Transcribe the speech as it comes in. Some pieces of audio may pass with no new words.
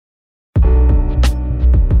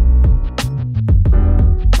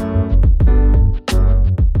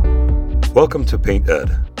Welcome to Paint Ed.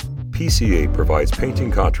 PCA provides painting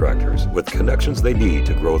contractors with connections they need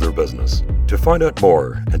to grow their business. To find out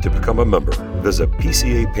more and to become a member, visit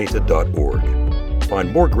pcapainted.org.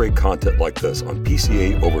 Find more great content like this on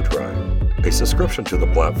PCA Overdrive. A subscription to the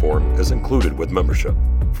platform is included with membership.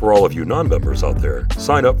 For all of you non-members out there,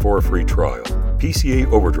 sign up for a free trial.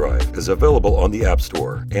 PCA Overdrive is available on the App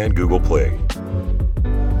Store and Google Play.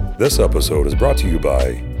 This episode is brought to you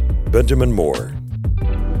by Benjamin Moore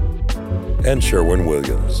and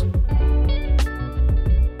Sherwin-Williams.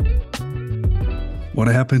 What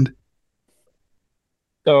happened?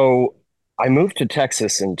 So I moved to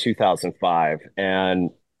Texas in 2005, and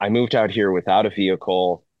I moved out here without a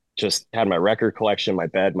vehicle, just had my record collection, my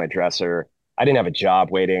bed, my dresser. I didn't have a job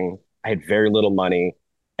waiting. I had very little money,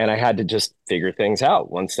 and I had to just figure things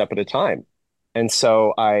out one step at a time. And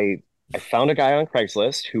so I found a guy on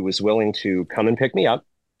Craigslist who was willing to come and pick me up,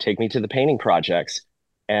 take me to the painting projects,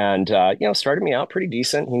 and started me out pretty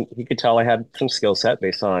decent. He could tell I had some skill set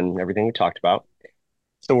based on everything we talked about.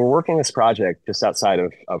 So we're working this project just outside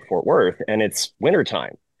of Fort Worth, and it's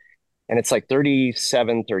wintertime, and it's like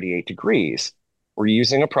 37, 38 degrees. We're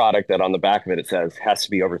using a product that on the back of it says has to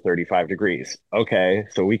be over 35 degrees. Okay,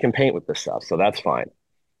 so we can paint with this stuff, so that's fine.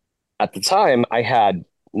 At the time, I had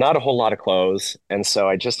not a whole lot of clothes, and so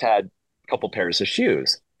I just had a couple pairs of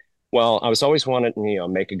shoes. Well, I was always wanted to,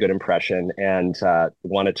 make a good impression and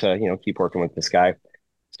wanted to, keep working with this guy.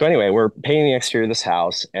 So anyway, we're painting the exterior of this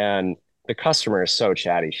house, and the customer is so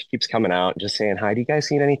chatty. She keeps coming out and just saying, "Hi, do you guys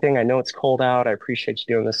need anything? I know it's cold out. I appreciate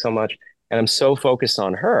you doing this so much." And I'm so focused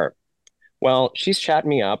on her. Well, she's chatting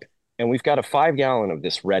me up, and we've got a 5-gallon of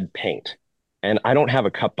this red paint, and I don't have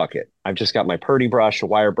a cup bucket. I've just got my Purdy brush, a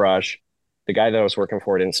wire brush. The guy that I was working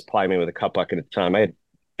for didn't supply me with a cup bucket at the time. I had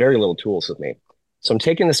very little tools with me. So I'm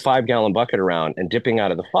taking this 5-gallon bucket around and dipping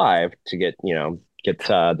out of the 5 to get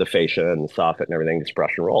the fascia and the soffit and everything just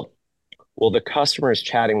brushed and rolled. Well, the customer is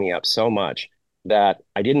chatting me up so much that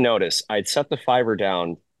I didn't notice. I'd set the fiver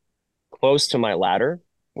down close to my ladder,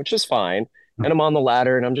 which is fine. And I'm on the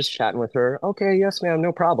ladder and I'm just chatting with her. "Okay, yes, ma'am,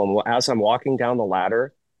 no problem." Well, as I'm walking down the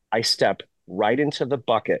ladder, I step right into the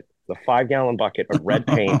bucket, the 5-gallon bucket of red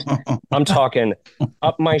paint. I'm talking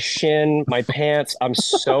up my shin, my pants. I'm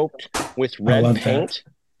soaked with red paint.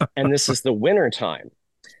 And this is the winter time.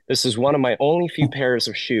 This is one of my only few pairs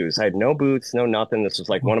of shoes. I had no boots, no nothing. This was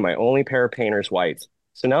like one of my only pair of painter's whites.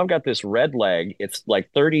 So now I've got this red leg. It's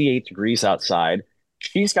like 38 degrees outside.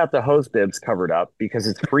 She's got the hose bibs covered up because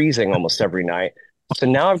it's freezing almost every night. So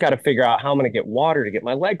now I've got to figure out how I'm going to get water to get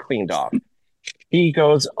my leg cleaned off. He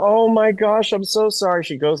goes, "Oh my gosh, I'm so sorry."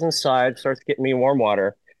 She goes inside, starts getting me warm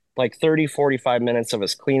water. Like 30, 45 minutes of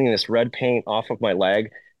us cleaning this red paint off of my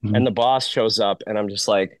leg. Mm-hmm. And the boss shows up, and I'm just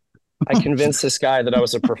like, I convinced this guy that I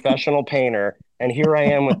was a professional painter, and here I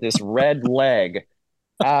am with this red leg.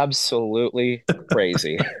 Absolutely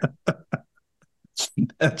crazy.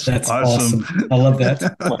 That's awesome. I love that.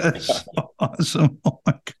 That's awesome. Oh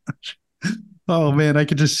my gosh. Oh man, I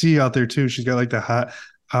could just see out there too. She's got like the hot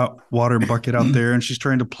water bucket out there, and she's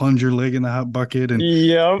trying to plunge her leg in the hot bucket. And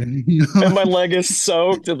and my leg is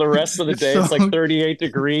soaked, and the rest of the day it's like 38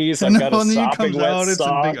 degrees. I've got a sopping wet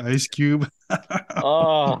sock. It's a big ice cube.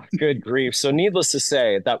 Oh, good grief. So needless to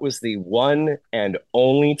say, that was the one and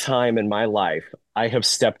only time in my life I have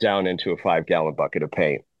stepped down into a 5-gallon bucket of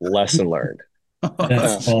paint. Lesson learned.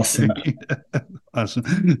 That's awesome. Awesome.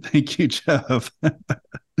 Thank you, Jeff.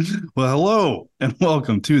 Well, hello and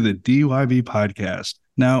welcome to the DYB podcast.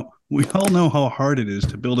 Now, we all know how hard it is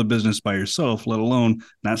to build a business by yourself, let alone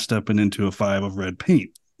not stepping into a 5 of red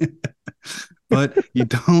paint. But you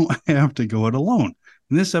don't have to go it alone.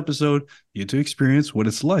 In this episode, you get to experience what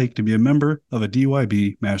it's like to be a member of a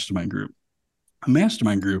DYB mastermind group. A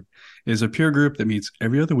mastermind group is a peer group that meets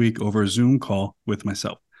every other week over a Zoom call with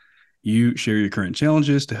myself. You share your current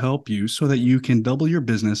challenges to help you so that you can double your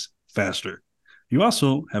business faster. You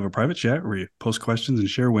also have a private chat where you post questions and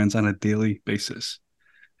share wins on a daily basis,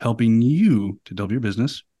 helping you to double your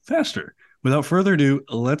business faster. Without further ado,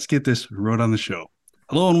 let's get this right on the show.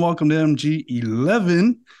 Hello and welcome to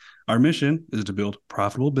MG11. Our mission is to build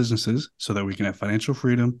profitable businesses so that we can have financial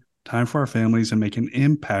freedom, time for our families, and make an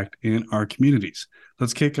impact in our communities.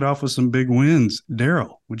 Let's kick it off with some big wins.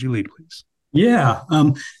 Daryl, would you lead, please? Yeah.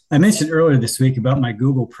 I mentioned earlier this week about my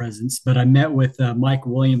Google presence, but I met with Mike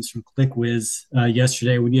Williams from ClickWiz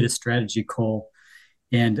yesterday. We did a strategy call,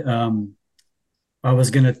 and I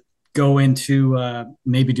was going to go into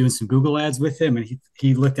maybe doing some Google ads with him. And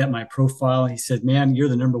he looked at my profile and he said, "Man, you're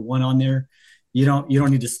the number one on there. You don't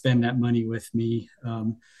need to spend that money with me."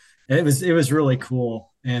 It was really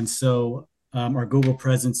cool. And so Our Google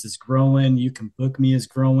presence is growing. You Can Book Me is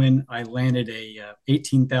growing. I landed a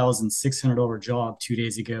 $18,600 job 2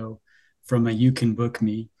 days ago from a You Can Book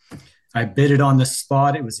Me. I bid it on the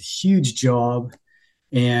spot. It was a huge job,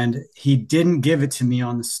 and he didn't give it to me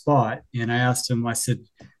on the spot. And I asked him, I said,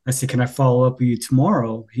 can I follow up with you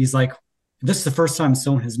tomorrow? He's like, this is the first time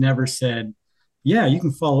someone has never said, yeah, you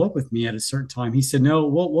can follow up with me at a certain time. He said, no,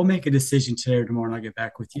 we'll make a decision today or tomorrow and I'll get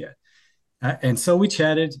back with you. And so we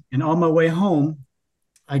chatted, and on my way home,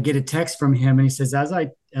 I get a text from him, and he says, as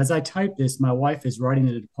I type this, my wife is writing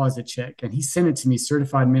a deposit check, and he sent it to me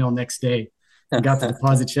certified mail next day. I got the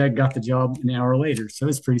deposit check, got the job an hour later, so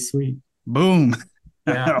it's pretty sweet. Boom.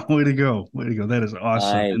 Yeah. Way to go. Way to go. That is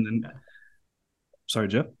awesome. I And then, sorry,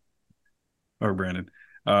 Jeff or Brandon.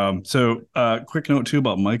 Quick note too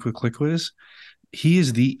about Mike with ClickWiz. He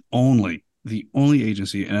is the only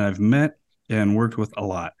agency, and I've met and worked with a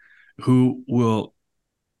lot,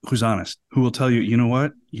 who's honest, who will tell you, you know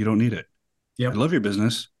what, you don't need it. Yep. I love your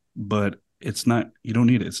business, but you don't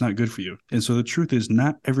need it. It's not good for you. And so the truth is,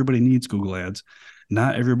 not everybody needs Google ads.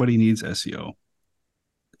 Not everybody needs SEO.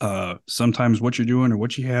 Sometimes what you're doing or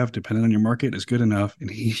what you have, depending on your market, is good enough. And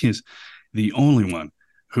he is the only one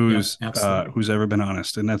who's ever been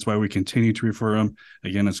honest. And that's why we continue to refer him.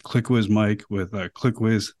 Again, it's ClickWiz Mike with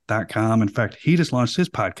clickwiz.com. In fact, he just launched his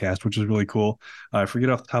podcast, which is really cool. I forget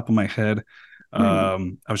off the top of my head. I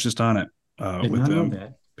was just on it with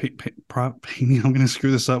them. I'm going to screw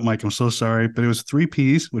this up, Mike. I'm so sorry, but it was 3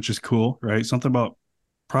 P's, which is cool, right? Something about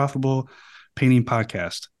profitable painting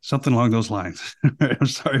podcast, something along those lines. I'm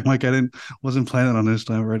sorry, Mike. I wasn't planning on this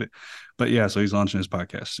time, right? But yeah, so he's launching his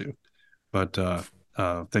podcast too. But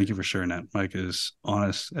thank you for sharing that. Mike is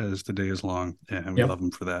honest as the day is long, and we love him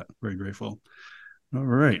for that. Very grateful. All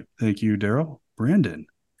right, thank you, Daryl. Brandon.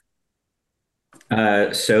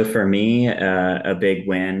 So for me, a big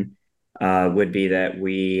win would be that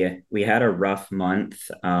we had a rough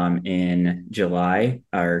month in July.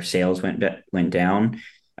 Our sales went down.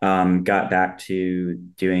 Got back to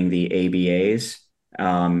doing the ABAs,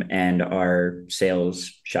 and our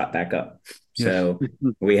sales shot back up. So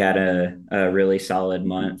we had a really solid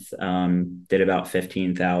month. Did about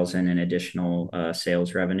 15,000 in additional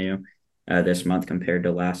sales revenue this month compared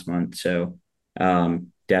to last month. So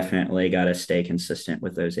definitely got to stay consistent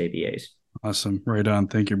with those ABAs. Awesome. Right on.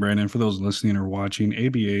 Thank you, Brandon. For those listening or watching,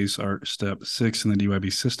 ABAs are step 6 in the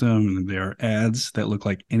DYB system, and they are ads that look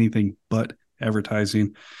like anything but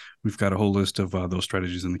advertising. We've got a whole list of those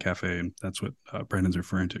strategies in the cafe, and that's what Brandon's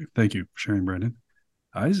referring to. Thank you for sharing, Brandon.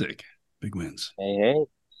 Isaac, big wins. Hey.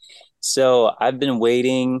 So I've been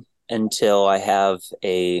waiting until I have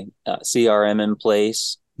a CRM in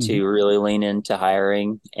place to really lean into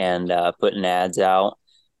hiring and putting ads out,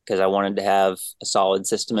 because I wanted to have a solid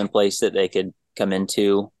system in place that they could come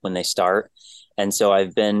into when they start. And so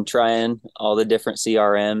I've been trying all the different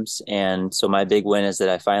CRMs. And so my big win is that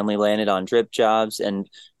I finally landed on Drip Jobs, and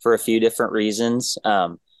for a few different reasons.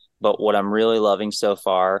 But what I'm really loving so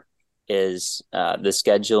far is the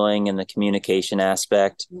scheduling and the communication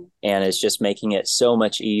aspect. And it's just making it so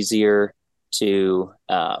much easier to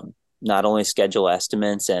not only schedule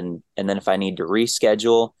estimates, and then if I need to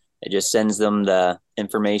reschedule, it just sends them the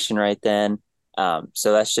information right then.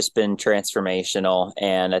 So that's just been transformational,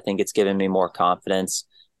 and I think it's given me more confidence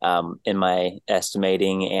in my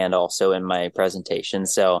estimating and also in my presentation.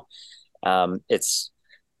 So it's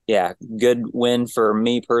good win for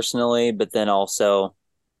me personally, but then also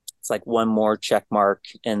it's like one more check mark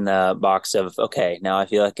in the box of, okay, now I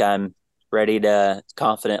feel like I'm ready to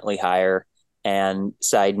confidently hire. And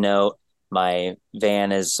side note, my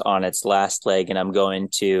van is on its last leg, and I'm going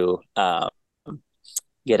to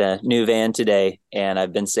get a new van today. And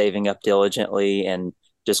I've been saving up diligently and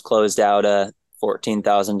just closed out a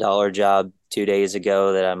 $14,000 job 2 days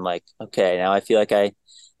ago that I'm like, okay, now I feel like I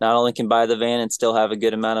not only can buy the van and still have a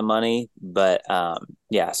good amount of money, but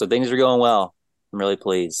so things are going well. I'm really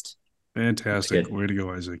pleased. Fantastic. Way to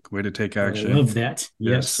go, Isaac. Way to take action. I love that.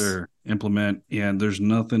 Yes, sir. Implement. And there's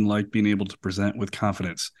nothing like being able to present with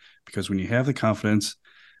confidence, because when you have the confidence,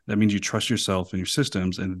 that means you trust yourself and your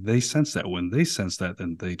systems, and they sense that. When they sense that,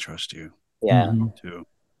 then they trust you. Yeah. Too.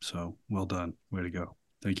 So well done. Way to go.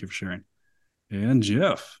 Thank you for sharing. And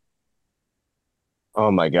Jeff.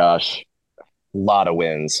 Oh my gosh. A lot of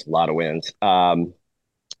wins.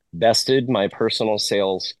 Bested my personal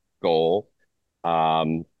sales goal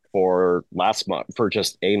for last month, for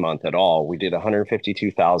just a month at all. We did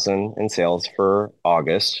 152,000 in sales for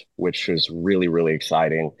August, which was really, really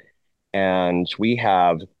exciting. And we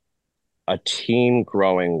have a team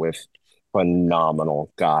growing with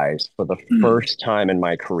phenomenal guys. For the first time in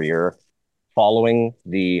my career, following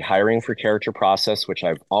the hiring for character process, which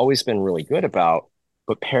I've always been really good about,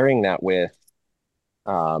 but pairing that with,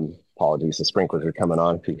 apologies, the sprinklers are coming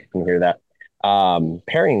on if you can hear that.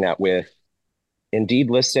 Pairing that with Indeed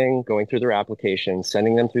listing, going through their application,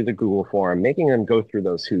 sending them through the Google form, making them go through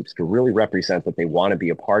those hoops to really represent that they want to be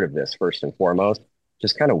a part of this first and foremost,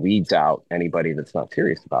 just kind of weeds out anybody that's not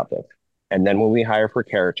serious about this. And then when we hire for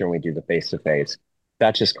character and we do the face-to-face,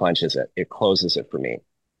 that just clenches it. It closes it for me.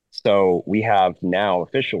 So we have now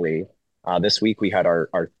officially, this week we had our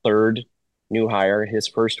third new hire, his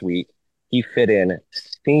first week. He fit in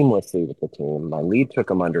seamlessly with the team. My lead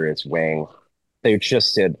took him under his wing. They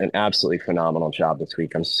just did an absolutely phenomenal job this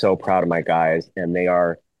week. I'm so proud of my guys, and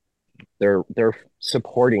they're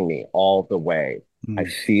supporting me all the way. I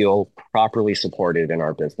feel properly supported in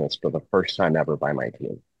our business for the first time ever by my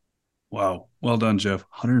team. Wow. Well done, Jeff.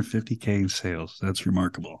 150K in sales. That's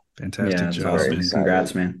remarkable. Fantastic job. Awesome.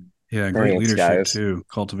 Congrats, man. Yeah, great leadership too.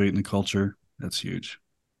 Cultivating the culture. That's huge.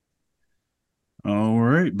 All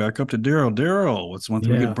right, back up to Daryl. Daryl, what's one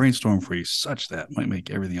thing we could brainstorm for you such that might make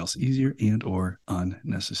everything else easier and or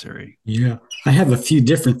unnecessary? Yeah, I have a few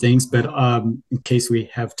different things, but in case we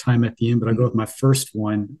have time at the end, but I'll go with my first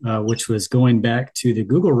one, which was going back to the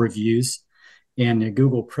Google reviews and the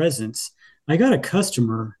Google presence. I got a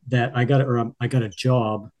customer that I got a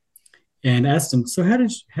job and asked him, so how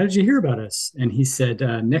did you hear about us? And he said,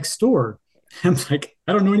 next door. I'm like,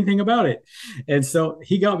 I don't know anything about it. And so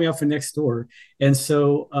he got me off of next door. And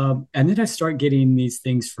so, and then I start getting these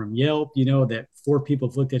things from Yelp, that 4 people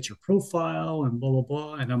have looked at your profile and blah, blah,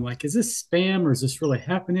 blah. And I'm like, is this spam or is this really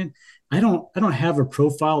happening? I don't have a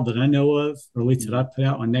profile that I know of, or at least that I put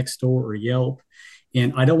out on Nextdoor or Yelp.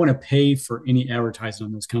 And I don't want to pay for any advertising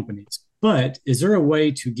on those companies. But is there a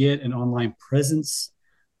way to get an online presence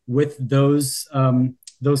with those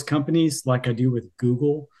companies like I do with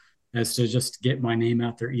Google, as to just get my name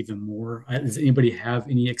out there even more? Does anybody have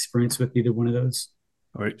any experience with either one of those?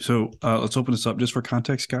 All right. So let's open this up just for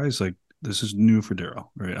context, guys. Like, this is new for Daryl,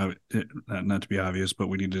 right? Not to be obvious, but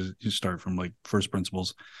we need to just start from like first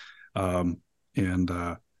principles. So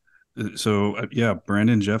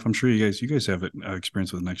Brandon, Jeff, I'm sure you guys have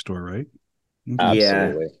experience with Nextdoor, right? Okay.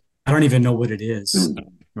 Absolutely. I don't even know what it is.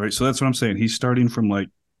 Right. So that's what I'm saying. He's starting from like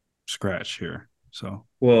scratch here. So,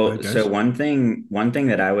 so one thing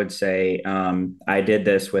that I would say, I did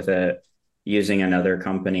this using another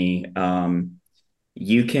company.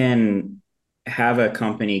 You can have a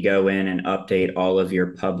company go in and update all of your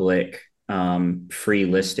public free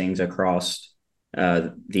listings across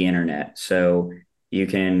the internet. So you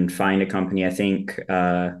can find a company. I think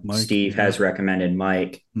Steve has recommended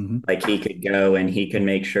Mike. Mm-hmm. Like, he could go and he can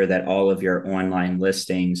make sure that all of your online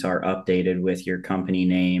listings are updated with your company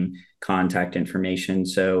name, contact information.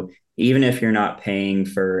 So even if you're not paying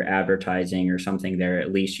for advertising or something there,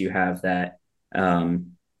 at least you have that,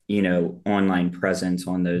 online presence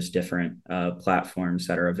on those different platforms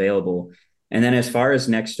that are available. And then as far as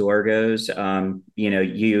Nextdoor goes,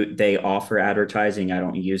 they offer advertising. I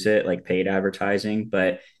don't use it, like paid advertising,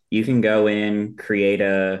 but you can go in, create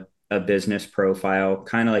a business profile,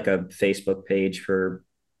 kind of like a Facebook page for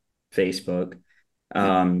Facebook,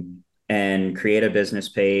 and create a business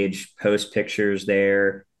page, post pictures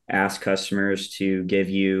there, ask customers to give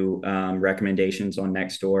you recommendations on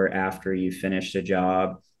Nextdoor after you finish the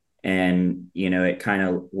job. And, it kind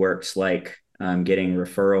of works like getting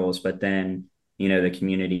referrals, but then, the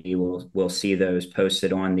community will see those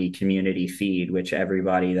posted on the community feed, which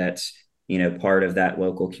everybody that's, part of that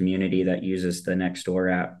local community that uses the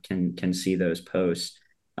Nextdoor app can see those posts.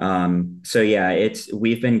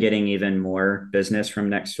 We've been getting even more business from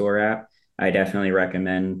Nextdoor app. I definitely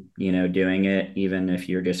recommend, doing it, even if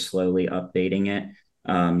you're just slowly updating it.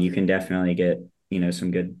 You can definitely get,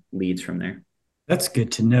 some good leads from there. That's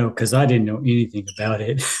good to know, because I didn't know anything about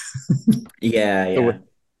it. Yeah. So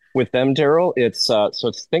with them, Daryl, it's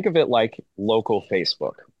think of it like local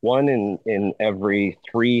Facebook. 1 in every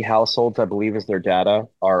 3 households, I believe, is their data,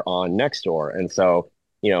 are on Nextdoor. And so,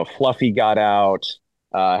 Fluffy got out.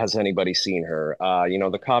 Has anybody seen her?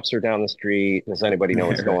 The cops are down the street. Does anybody know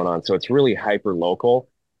what's going on? So it's really hyper local.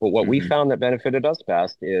 But what we found that benefited us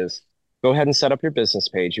best is go ahead and set up your business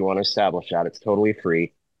page. You want to establish that. It's totally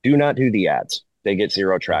free. Do not do the ads. They get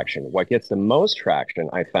 0 traction. What gets the most traction,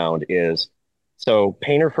 I found, is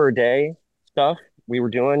painter for a day stuff we were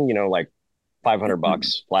doing, like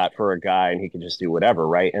 $500 flat for a guy, and he could just do whatever,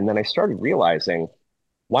 right? And then I started realizing,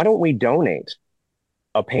 why don't we donate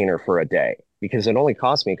a painter for a day? Because it only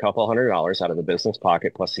cost me a couple $100 out of the business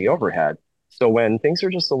pocket plus the overhead. So when things are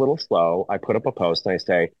just a little slow, I put up a post and I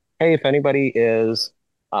say, hey, if anybody knows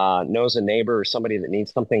a neighbor or somebody that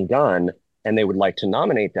needs something done, and they would like to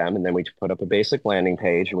nominate them. And then we put up a basic landing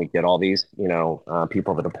page and we get all these,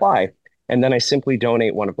 people that apply. And then I simply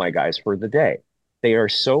donate one of my guys for the day. They are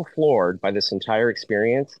so floored by this entire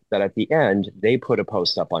experience that at the end, they put a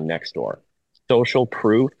post up on Nextdoor. Social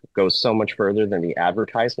proof goes so much further than the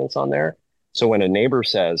advertisements on there. So when a neighbor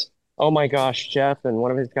says, oh my gosh, Jeff and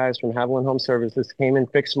one of his guys from Haviland Home Services came and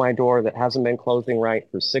fixed my door that hasn't been closing right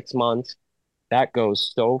for 6 months, that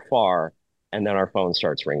goes so far. And then our phone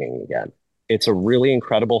starts ringing again. It's a really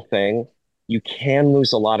incredible thing. You can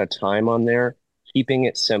lose a lot of time on there. Keeping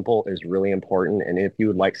it simple is really important. And if you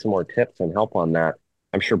would like some more tips and help on that,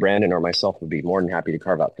 I'm sure Brandon or myself would be more than happy to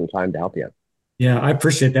carve out some time to help you. Yeah, I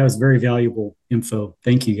appreciate that. That was very valuable info.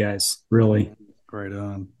 Thank you guys. Really. Right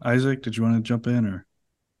on. Isaac, did you want to jump in or?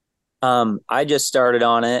 I just started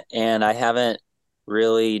on it and I haven't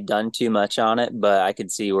really done too much on it, but I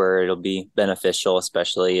could see where it'll be beneficial,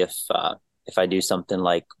 especially if I do something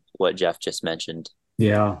like what Jeff just mentioned.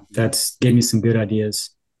 Yeah, that's gave me some good ideas.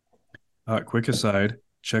 Quick aside,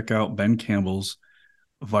 check out Ben Campbell's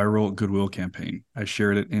viral Goodwill campaign. I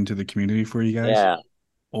shared it into the community for you guys. Yeah.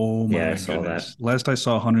 Oh my Yeah, I saw goodness. that. Last I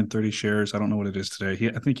saw 130 shares. I don't know what it is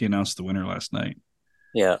today. I think he announced the winner last night.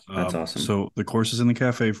 Yeah. That's awesome. So the course is in the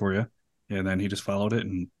cafe for you. And then he just followed it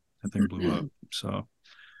and that thing blew up. So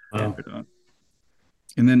Wow.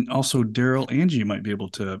 and then also Daryl, Angie might be able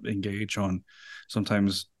to engage on.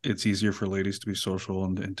 Sometimes it's easier for ladies to be social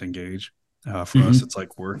and to engage. For us, it's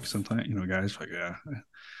like work sometimes, guys like, yeah.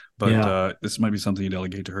 But this might be something you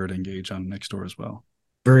delegate to her to engage on Nextdoor as well.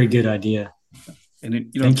 Very good idea. And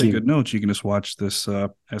you don't take good notes. You can just watch this,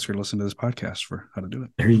 ask her to listen to this podcast for how to do it.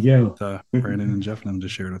 There you go. Brandon and Jeff and them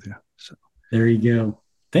just shared with you. So there you go.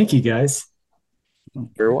 Thank you, guys.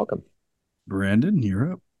 You're welcome. Brandon,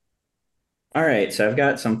 you're up. All right, so I've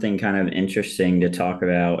got something kind of interesting to talk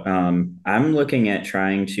about. I'm looking at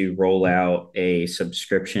trying to roll out a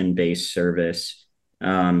subscription-based service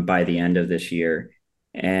by the end of this year.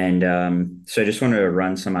 And so I just wanted to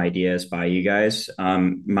run some ideas by you guys.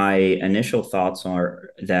 My initial thoughts are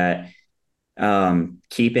that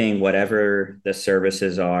keeping whatever the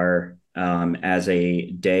services are as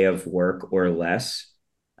a day of work or less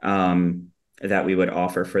that we would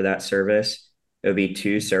offer for that service. It would be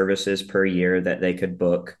 2 services per year that they could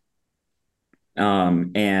book.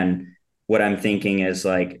 And what I'm thinking is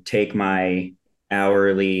like take my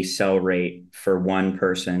hourly sell rate for one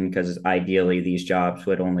person, because ideally these jobs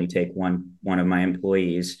would only take one of my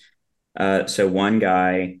employees. So one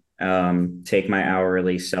guy, take my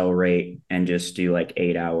hourly sell rate and just do like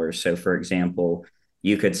 8 hours. So for example,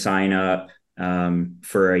 you could sign up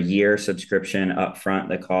for a year subscription upfront.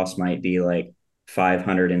 The cost might be like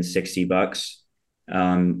 $560.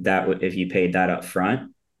 That would, if you paid that up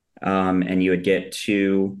front, and you would get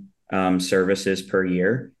 2 services per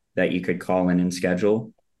year that you could call in and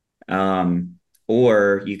schedule.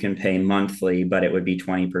 Or you can pay monthly, but it would be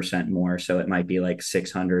 20% more. So it might be like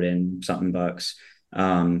 600 and something bucks.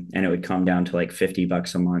 And it would come down to like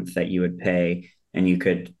 $50 a month that you would pay. And you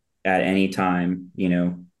could at any time,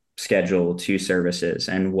 schedule 2 services.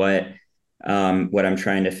 And what I'm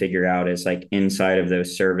trying to figure out is like inside of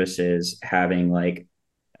those services having like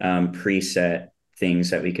preset things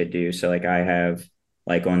that we could do. So like I have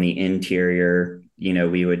like on the interior,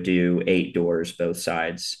 we would do 8 doors, both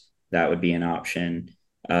sides. That would be an option.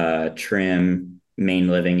 Trim main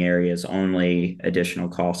living areas only, additional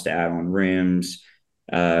cost to add on rooms.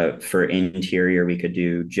 For interior, we could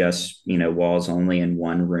do just, walls only in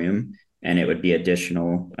one room. And it would be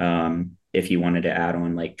additional if you wanted to add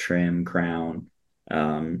on like trim, crown,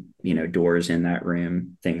 doors in that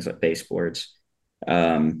room, things like baseboards.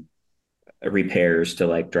 Repairs to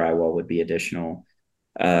like drywall would be additional.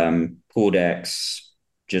 Pool decks,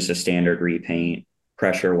 just a standard repaint.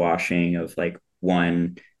 Pressure washing of like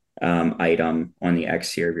one item on the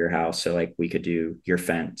exterior of your house. So like we could do your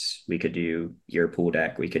fence, we could do your pool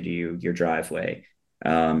deck, we could do your driveway.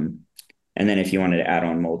 And then if you wanted to add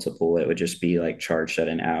on multiple, it would just be like charged at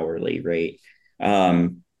an hourly rate. But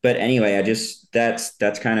anyway,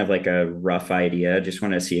 that's kind of like a rough idea. I just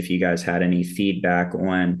want to see if you guys had any feedback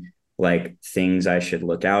on like things I should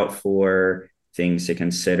look out for, things to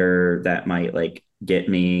consider that might like get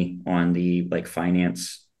me on the like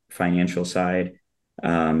financial side,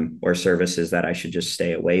 or services that I should just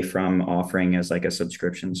stay away from offering as like a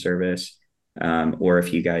subscription service, or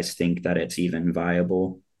if you guys think that it's even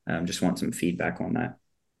viable. Just want some feedback on that.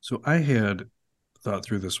 So I had thought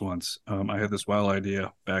through this once. I had this wild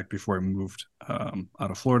idea back before I moved out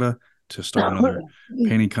of Florida to start another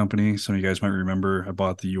painting company. Some of you guys might remember I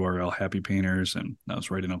bought the URL Happy Painters, and I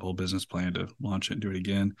was writing up a whole business plan to launch it and do it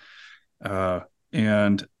again.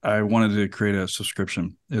 And I wanted to create a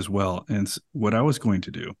subscription as well. And what I was going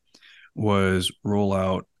to do was roll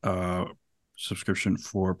out a subscription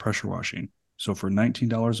for pressure washing. So for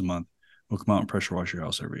 $19 a month, we'll come out and pressure wash your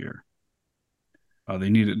house every year. They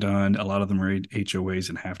need it done. A lot of them are HOAs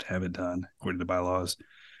and have to have it done according to bylaws.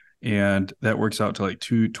 And that works out to like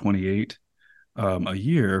 $228 a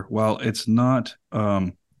year. While it's not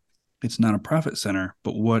a profit center,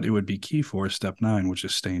 but what it would be key for is step 9, which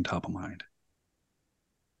is staying top of mind,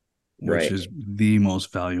 which is the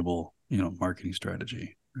most valuable, marketing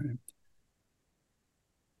strategy. Right.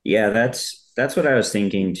 Yeah, that's what I was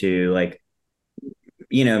thinking too. Like,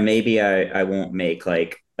 maybe I won't make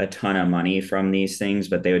like a ton of money from these things,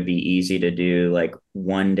 but they would be easy to do like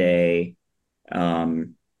one day,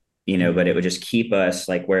 but it would just keep us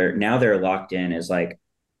like where now they're locked in as like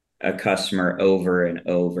a customer over and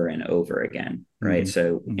over and over again. Right.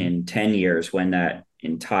 So in 10 years, when that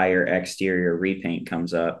entire exterior repaint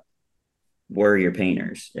comes up, we're your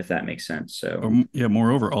painters, if that makes sense. So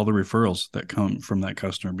moreover, all the referrals that come from that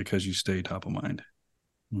customer because you stay top of mind.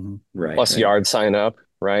 Right. Plus yard sign up,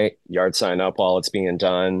 right? Yard sign up while it's being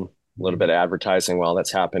done, a little bit of advertising while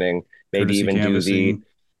that's happening. Maybe Courtesy even canvassing.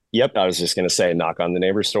 I was just going to say, knock on the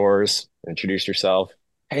neighbor's doors, introduce yourself.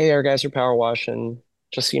 Hey, our guys are power washing.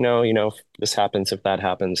 Just, if this happens, if that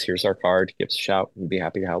happens, here's our card. Give us a shout. We'd be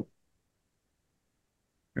happy to help.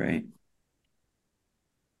 Right.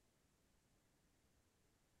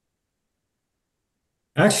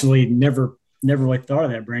 Actually, never really thought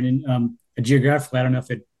of that, Brandon. Geographically, I don't know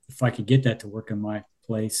if I could get that to work in my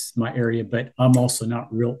place, my area, but I'm also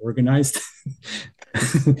not real organized.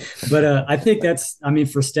 But I think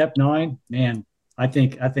for step 9, man, I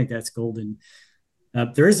think that's golden.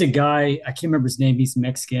 There is a guy, I can't remember his name. He's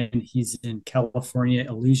Mexican. He's in California,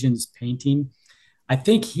 Illusions Painting. I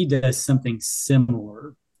think he does something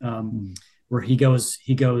similar. Where he doesn't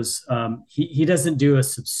do a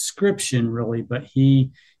subscription really, but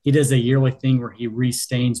he does a yearly thing where he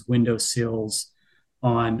restains window sills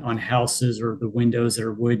on houses, or the windows that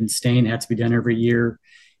are wood and stain have to be done every year.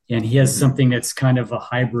 And he has something that's kind of a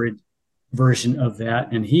hybrid version of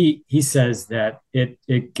that. And he says that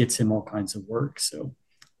it gets him all kinds of work. So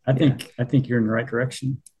I think you're in the right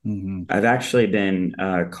direction. I've actually been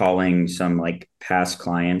calling some like past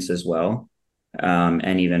clients as well.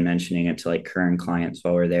 And even mentioning it to like current clients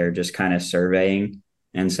while we're there, just kind of surveying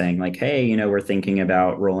and saying like, hey, we're thinking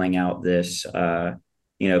about rolling out this,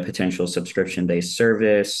 potential subscription-based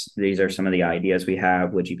service. These are some of the ideas we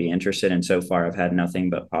have. Would you be interested? And so far, I've had nothing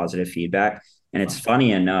but positive feedback. And it's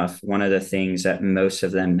funny enough, one of the things that most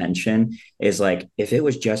of them mention is like, if it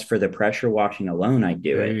was just for the pressure washing alone, I'd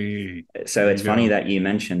do it. So it's funny that you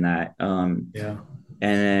mentioned that. And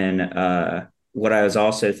then what I was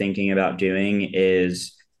also thinking about doing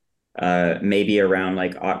is maybe around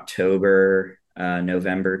like October,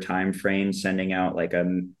 November timeframe, sending out like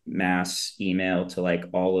a mass email to like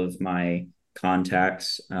all of my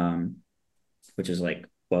contacts, which is like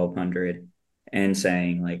 1,200, and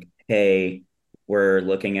saying like, hey, we're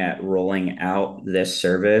looking at rolling out this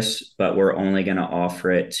service, but we're only going to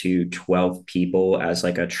offer it to 12 people as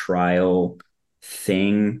like a trial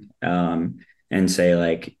thing. And say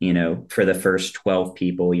like, for the first 12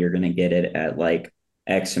 people, you're going to get it at like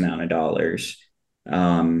X amount of dollars.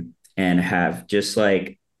 And have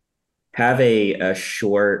a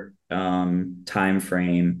short time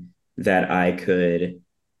frame that I could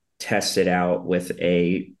test it out with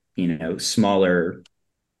a, smaller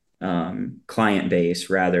client base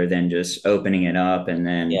rather than just opening it up and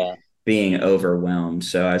then being overwhelmed.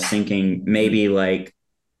 So I was thinking maybe like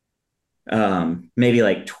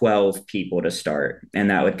 12 people to start. And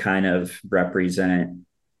that would kind of represent,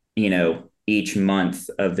 each month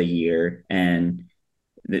of the year. And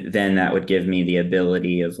then that would give me the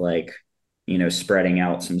ability of like, spreading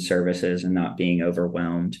out some services and not being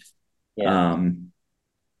overwhelmed. And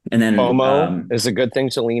then FOMO is a good thing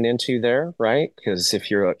to lean into there, right? Because if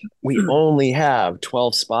we only have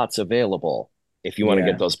 12 spots available, if you want to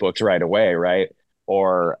get those booked right away, right?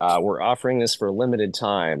 Or we're offering this for a limited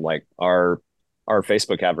time, like our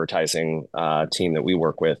Facebook advertising team that we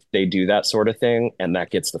work with, they do that sort of thing, and that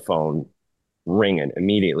gets the phone ringing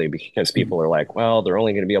immediately because people are like, well, they're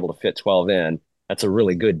only going to be able to fit 12 in. That's a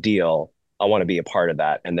really good deal. I want to be a part of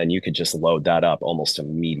that. And then you could just load that up almost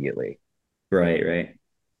immediately. Right.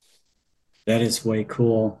 That is way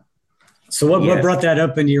cool. So what brought that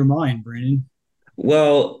up into your mind, Brandon?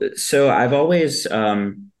 Well, so I've always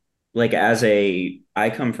I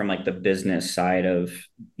come from like the business side of,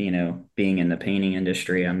 being in the painting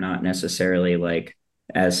industry. I'm not necessarily like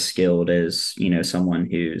as skilled as, someone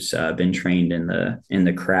who's been trained in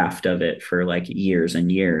the craft of it for like years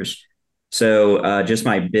and years. So just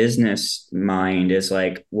my business mind is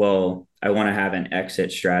like, well, I want to have an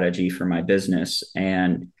exit strategy for my business.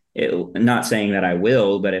 And not saying that I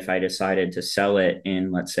will, but if I decided to sell it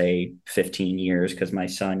in, let's say, 15 years, because my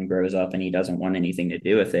son grows up and he doesn't want anything to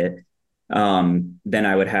do with it, then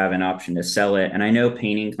I would have an option to sell it. And I know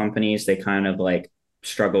painting companies, they kind of like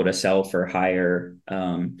struggle to sell for higher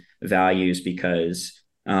values because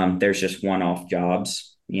there's just one-off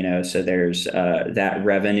jobs, so there's that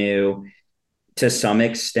revenue to some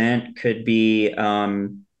extent could be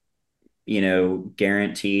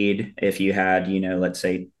guaranteed if you had, let's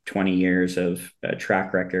say 20 years of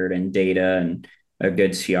track record and data and a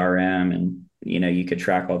good CRM, and, you could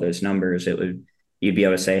track all those numbers. You'd be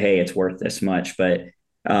able to say, hey, it's worth this much. But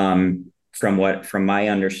from my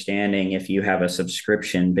understanding, if you have a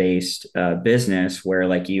subscription based business where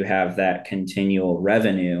like you have that continual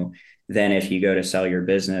revenue, then if you go to sell your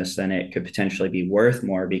business, then it could potentially be worth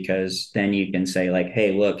more, because then you can say like,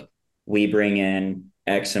 hey, look, we bring in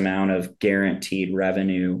X amount of guaranteed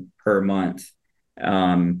revenue per month,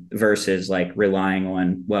 versus like relying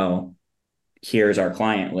on, well, here's our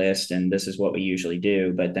client list and this is what we usually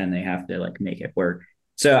do, but then they have to like make it work.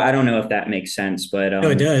 So I don't know if that makes sense, but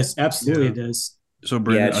No, it does. Absolutely, Yeah. it does. So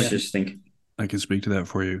Brandon, yeah, just think. I can speak to that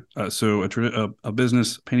for you. So a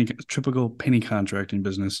business painting, typical painting contracting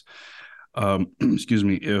business, excuse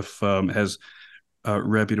me, if has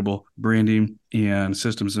reputable branding and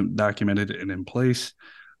systems documented and in place,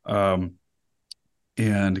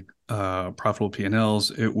 and profitable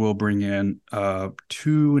P&Ls, it will bring in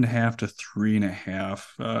 2.5 to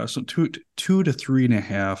 3.5, so two to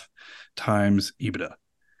 3.5 times EBITDA.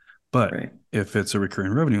 But Right. if it's a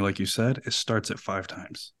recurring revenue, like you said, it starts at 5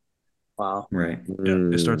 times. Wow. Right. Yeah,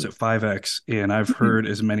 it starts at 5x, and I've heard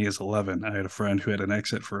as many as 11. I had a friend who had an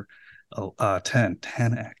exit for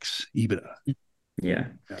 10x EBITDA. Yeah.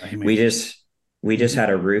 We just had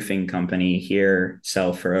a roofing company here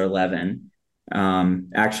sell for 11.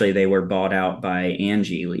 Actually, they were bought out by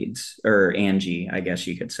Angie, I guess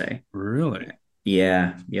you could say. Really?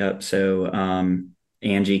 Yeah. Yep. So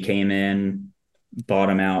Angie came in, bought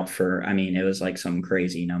them out for, I mean, it was like some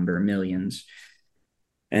crazy number, millions.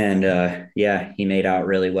 And yeah, he made out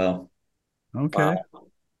really well. Okay. Wow.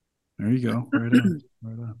 There you go. Right on.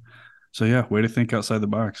 Right on. So yeah, way to think outside the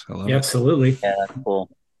box. I love Yeah, it. absolutely. Yeah, that's cool.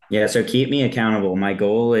 Yeah, so keep me accountable. My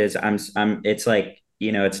goal is it's like,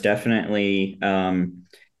 it's definitely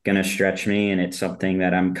gonna stretch me, and it's something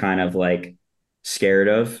that I'm kind of like scared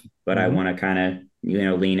of, but I want to kind of,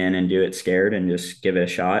 lean in and do it scared and just give it a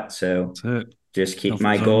shot. So That's it. just keep Comfort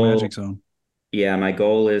my zone, goal. magic zone. Yeah, my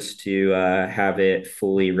goal is to have it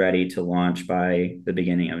fully ready to launch by the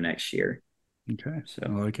beginning of next year. Okay. I So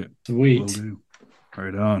like it. Sweet. Will do.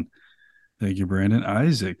 Right on. Thank you, Brandon.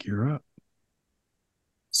 Isaac, you're up.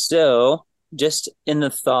 So, just in the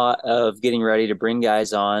thought of getting ready to bring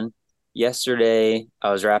guys on, yesterday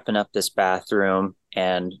I was wrapping up this bathroom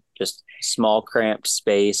and just small cramped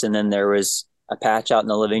space. And then there was a patch out in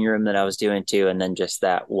the living room that I was doing too. And then just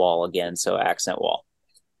that wall again. So, accent wall.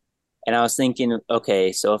 And I was thinking,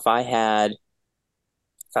 okay, so if I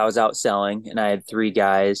was out selling and I had 3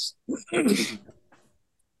 guys,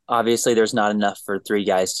 obviously there's not enough for 3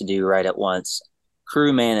 guys to do right at once.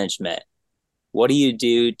 Crew management. What do you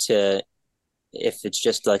do to, if it's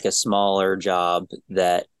just like a smaller job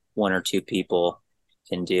that 1 or 2 people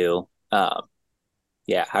can do?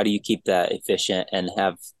 Yeah, how do you keep that efficient and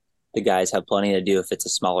have the guys have plenty to do if it's a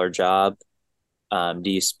smaller job? Do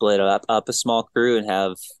you split up a small crew and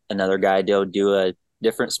have another guy do a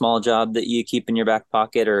different small job that you keep in your back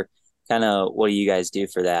pocket, or kind of what do you guys do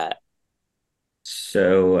for that?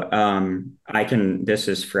 So this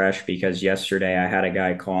is fresh because yesterday I had a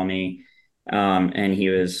guy call me, and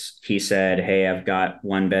he said, hey, I've got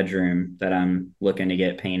 1 bedroom that I'm looking to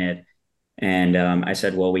get painted. And I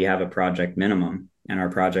said, well, we have a project minimum, and our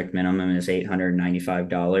project minimum is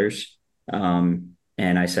 $895.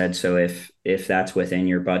 And I said, so if that's within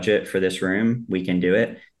your budget for this room, we can do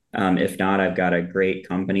it. If not, I've got a great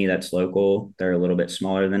company that's local. They're a little bit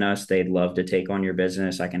smaller than us. They'd love to take on your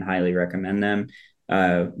business. I can highly recommend them.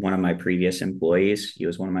 One of my previous employees, he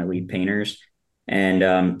was one of my lead painters.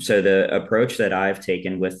 And so the approach that I've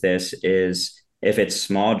taken with this is, if it's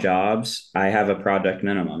small jobs, I have a project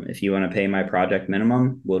minimum. If you want to pay my project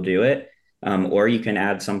minimum, we'll do it. Or you can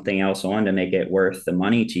add something else on to make it worth the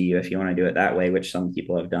money to you if you want to do it that way, which some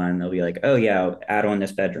people have done. They'll be like, oh yeah, I'll add on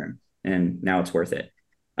this bedroom, and now it's worth it.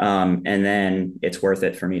 And then it's worth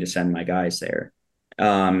it for me to send my guys there.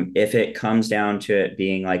 If it comes down to it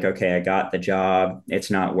being like, okay, I got the job, it's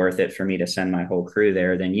not worth it for me to send my whole crew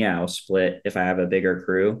there, then yeah, I'll split if I have a bigger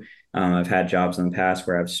crew. I've had jobs in the past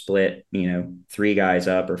where I've split, 3 guys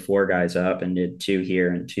up or 4 guys up and did 2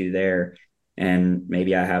 here and 2 there. And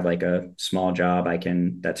maybe I have like a small job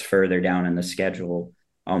that's further down in the schedule.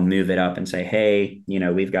 I'll move it up and say, hey,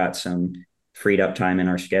 we've got some freed up time in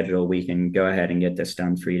our schedule. We can go ahead and get this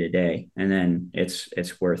done for you today. And then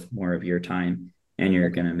it's worth more of your time and you're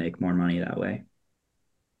going to make more money that way.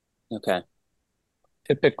 Okay.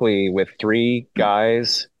 Typically with 3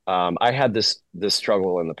 guys, I had this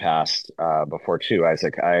struggle in the past before too,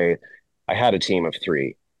 Isaac. I had a team of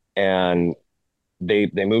 3 and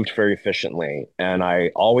they moved very efficiently. And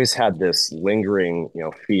I always had this lingering,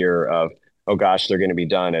 fear of, oh gosh, they're going to be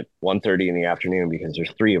done at 1:30 in the afternoon because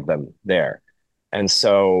there's 3 of them there. And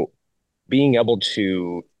so being able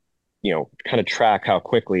to, kind of track how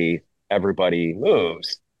quickly everybody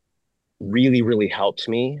moves really, really helped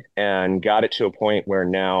me and got it to a point where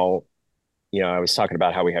now, I was talking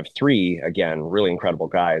about how we have 3, again, really incredible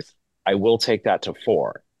guys. I will take that to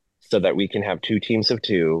 4 so that we can have 2 teams of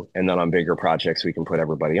 2. And then on bigger projects, we can put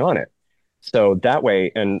everybody on it. So that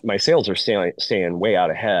way, and my sales are staying way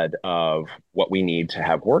out ahead of what we need to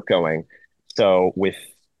have work going. So with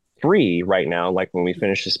 3 right now, like when we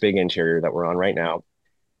finish this big interior that we're on right now,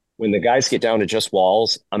 when the guys get down to just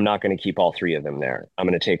walls, I'm not going to keep all 3 of them there. I'm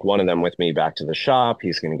going to take one of them with me back to the shop.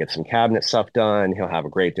 He's going to get some cabinet stuff done. He'll have a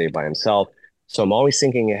great day by himself. So I'm always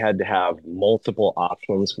thinking ahead to have multiple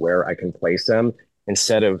options where I can place them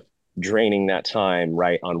instead of draining that time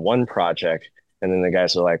right on one project. And then the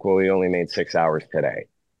guys are like, well, we only made 6 hours today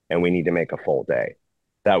and we need to make a full day.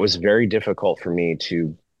 That was very difficult for me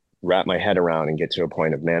to wrap my head around and get to a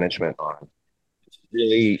point of management on.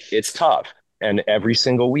 Really, it's tough. And every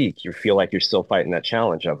single week, you feel like you're still fighting that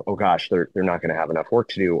challenge of, oh gosh, they're not going to have enough work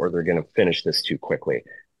to do, or they're going to finish this too quickly.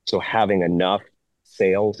 So having enough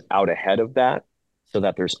sales out ahead of that, so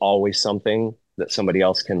that there's always something that somebody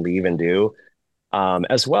else can leave and do.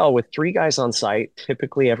 As well, with 3 guys on site,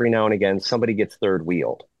 typically every now and again, somebody gets third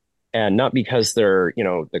wheeled. And not because they're,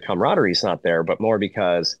 the camaraderie's not there, but more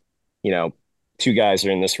because, 2 guys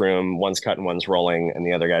are in this room, one's cutting, one's rolling, and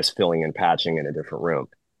the other guy's filling and patching in a different room.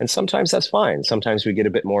 And sometimes that's fine. Sometimes we get a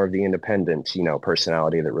bit more of the independent,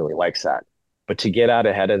 personality that really likes that. But to get out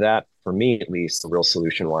ahead of that, for me at least, the real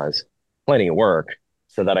solution was plenty of work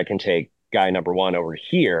so that I can take guy number 1 over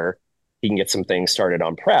here. He can get some things started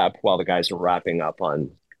on prep while the guys are wrapping up on,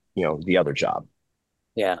 the other job.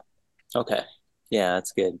 Yeah. Okay. Yeah,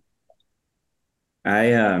 that's good.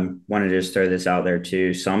 I want to just throw this out there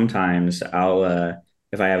too. Sometimes if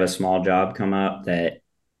I have a small job come up that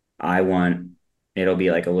I want, it'll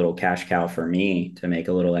be like a little cash cow for me to make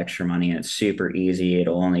a little extra money. And it's super easy.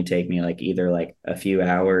 It'll only take me like either like a few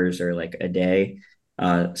hours or like a day.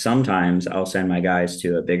 Sometimes I'll send my guys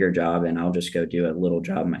to a bigger job and I'll just go do a little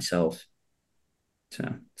job myself. So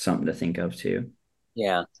something to think of too.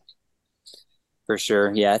 Yeah, for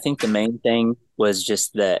sure. Yeah, I think the main thing was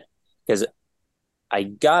just that because I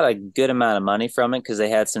got a good amount of money from it because they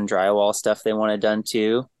had some drywall stuff they wanted done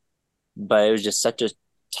too. But it was just such a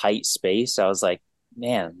tight space. I was like,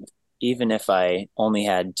 man, even if I only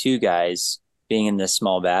had 2 guys, being in this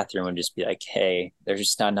small bathroom would just be like, hey, there's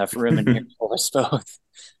just not enough room in here for us both.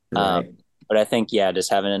 Right. But I think, yeah, just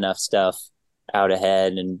having enough stuff out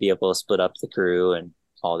ahead and be able to split up the crew and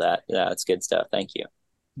all that. Yeah, that's good stuff. Thank you.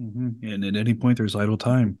 Mm-hmm. And at any point, there's idle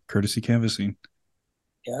time, courtesy canvassing.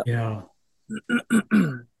 Yeah.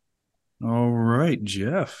 All right,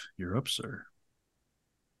 Jeff, you're up, sir.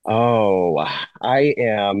 Oh, I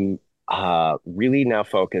am really now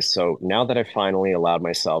focused. So now that I finally allowed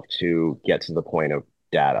myself to get to the point of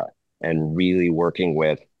data and really working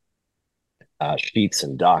with sheets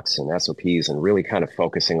and docs and SOPs and really kind of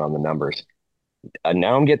focusing on the numbers,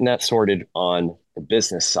 now I'm getting that sorted on the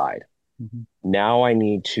business side. Mm-hmm. Now I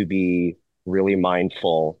need to be really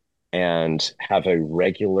mindful and have a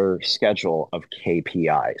regular schedule of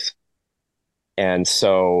KPIs. And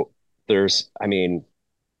so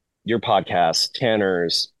your podcast,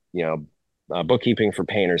 Tanner's, bookkeeping for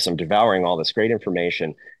painters. I'm devouring all this great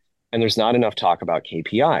information, and there's not enough talk about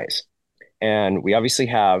KPIs. And we obviously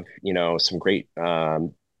have, some great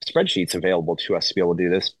spreadsheets available to us to be able to do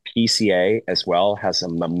this. PCA as well has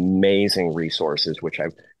some amazing resources, which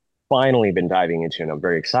I've finally been diving into and I'm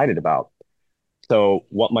very excited about. So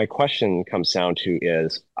what my question comes down to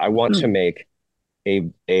is I want to make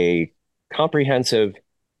a comprehensive,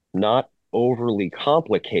 not overly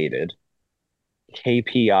complicated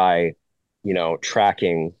KPI,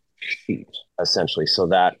 tracking sheet essentially, so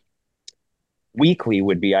that weekly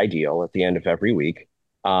would be ideal at the end of every week.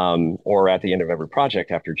 or at the end of every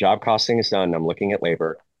project, after job costing is done, I'm looking at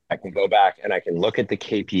labor, I can go back and I can look at the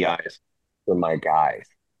KPIs for my guys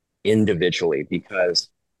individually because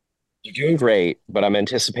you're doing great, but I'm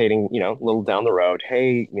anticipating, a little down the road,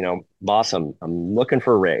 hey, boss, I'm looking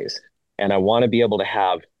for a raise. And I want to be able to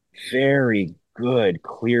have very good,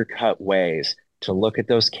 clear-cut ways to look at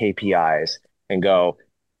those KPIs and go,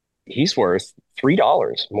 he's worth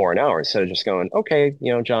 $3 more an hour instead of just going, okay,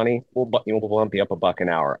 Johnny, we'll bump you up $1 an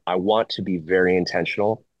hour. I want to be very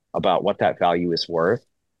intentional about what that value is worth.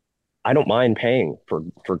 I don't mind paying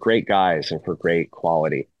for great guys and for great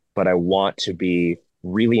quality, but I want to be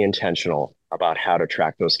really intentional about how to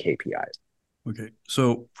track those KPIs. Okay.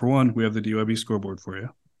 So for one, we have the DYB scoreboard for you,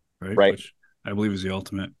 right? Right. Which I believe is the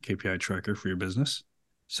ultimate KPI tracker for your business.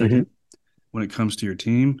 Second, when it comes to your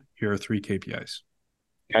team, here are 3 KPIs.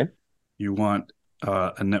 Okay. You want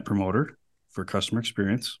a net promoter for customer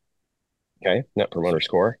experience. Okay. Net promoter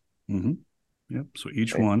score. Mm-hmm. Yep. So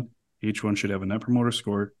each one should have a net promoter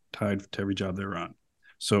score tied to every job they're on.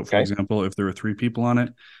 So for example, if there were 3 people on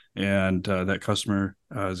it and that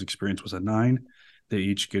customer's experience was a 9, they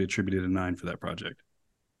each get attributed a 9 for that project.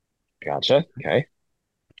 Gotcha. Okay.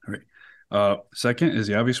 All right. Second is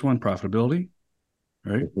the obvious one, profitability,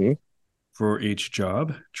 right? For each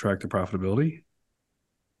job, track the profitability.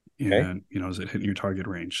 And, is it hitting your target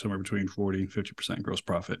range? Somewhere between 40 and 50% gross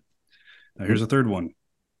profit. Now, here's a third one.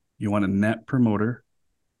 You want a net promoter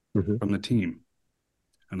from the team.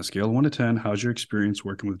 On a scale of 1 to 10, how's your experience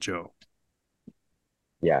working with Joe?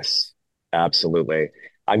 Yes, absolutely.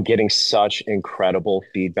 I'm getting such incredible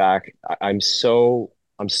feedback. I'm so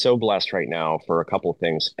blessed right now for a couple of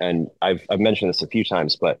things. And I've mentioned this a few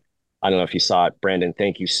times, but I don't know if you saw it. Brandon,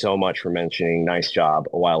 thank you so much for mentioning nice job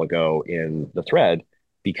a while ago in the thread,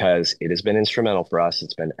 because it has been instrumental for us.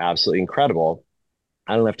 It's been absolutely incredible.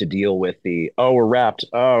 I don't have to deal with the, oh, we're wrapped.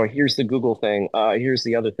 Oh, here's the Google thing. Here's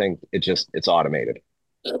the other thing. It's automated.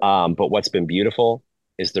 But what's been beautiful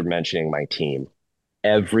is they're mentioning my team.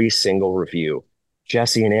 Every single review.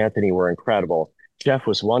 Jesse and Anthony were incredible. Jeff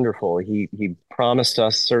was wonderful. He promised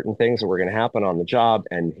us certain things that were going to happen on the job,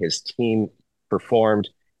 and his team performed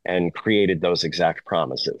and created those exact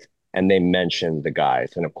promises. And they mentioned the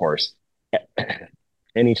guys. And of course,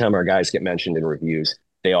 anytime our guys get mentioned in reviews,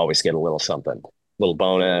 they always get a little something, little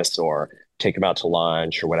bonus, or take them out to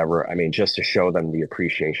lunch or whatever. I mean, just to show them the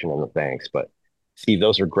appreciation and the thanks. But Steve,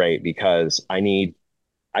 those are great because I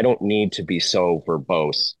don't need to be so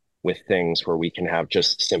verbose with things where we can have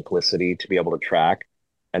just simplicity to be able to track.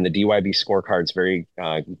 And the DYB scorecard is very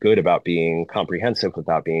good about being comprehensive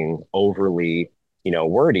without being overly,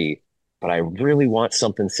 wordy. But I really want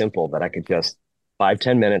something simple that I could just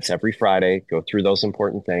 5-10 minutes every Friday, go through those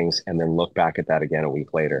important things, and then look back at that again a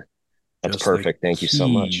week later. That's just perfect. Like thank you so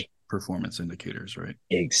much. Performance indicators, right?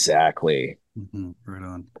 Exactly. Right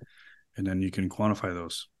on. And then you can quantify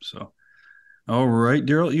those. So, all right,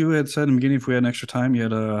 Daryl, you had said in the beginning if we had an extra time, you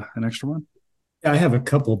had an extra one? Yeah, I have a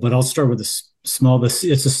couple, but I'll start with a small. It's a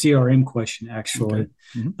CRM question, actually,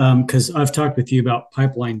 because I've talked with you about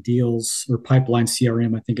pipeline deals or pipeline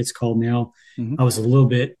CRM, I think it's called now. I was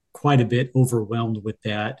quite a bit overwhelmed with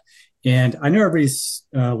that. And I know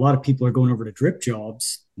a lot of people are going over to Drip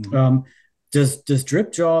Jobs. Does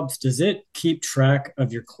Drip Jobs, does it keep track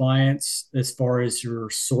of your clients as far as your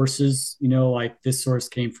sources? Like this source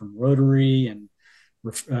came from Rotary and,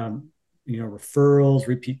 referrals,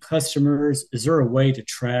 repeat customers. Is there a way to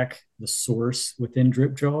track the source within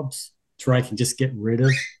Drip Jobs so I can just get rid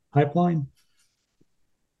of pipeline?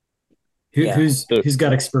 Who's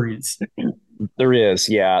got experience? There is,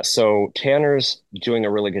 yeah. So Tanner's doing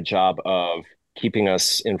a really good job of keeping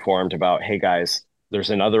us informed about, hey guys,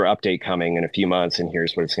 there's another update coming in a few months, and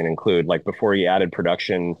here's what it's going to include. Like before he added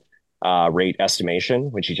production rate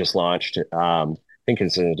estimation, which he just launched, I think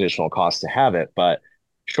it's an additional cost to have it. But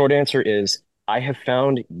short answer is I have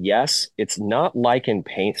found, yes, it's not like in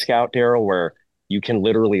Paint Scout, Daryl, where you can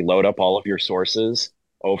literally load up all of your sources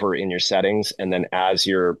over in your settings. And then as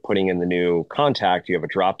you're putting in the new contact, you have a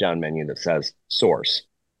drop-down menu that says source.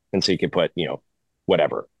 And so you can put,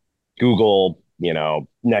 whatever, Google,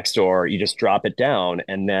 Nextdoor, you just drop it down,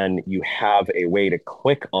 and then you have a way to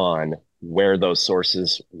click on where those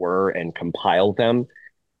sources were and compile them.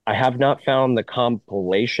 I have not found the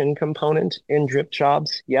compilation component in Drip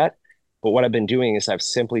Jobs yet, but what I've been doing is I've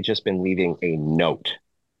simply just been leaving a note.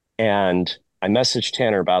 And I messaged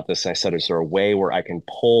Tanner about this, and I said, is there a way where I can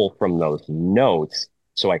pull from those notes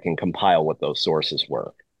so I can compile what those sources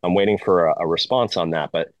were? I'm waiting for a response on that,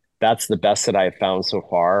 but that's the best that I've found so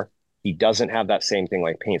far. He doesn't have that same thing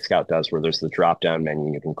like Paint Scout does, where there's the drop-down menu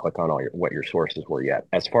and you can click on what your sources were yet,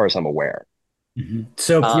 as far as I'm aware.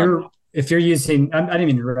 So Um, if you're using, I didn't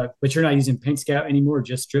mean to interrupt, but you're not using Paint Scout anymore,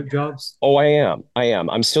 just strip jobs. oh, I am. I am.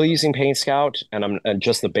 I'm still using Paint Scout, and I'm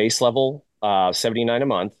just the base level, 79 a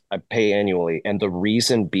month. I pay annually, and the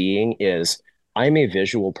reason being is I'm a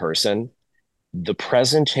visual person. The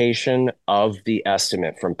presentation of the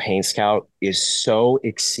estimate from Paint Scout is so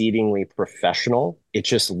exceedingly professional. It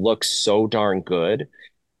just looks so darn good.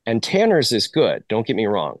 And Tanner's is good, don't get me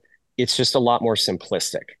wrong. It's just a lot more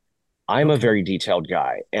simplistic. I'm a Okay. very detailed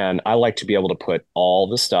guy, and I like to be able to put all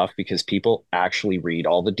the stuff because people actually read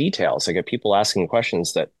all the details. I get people asking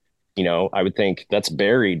questions that, I would think that's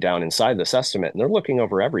buried down inside this estimate, and they're looking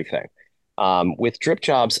over everything. With drip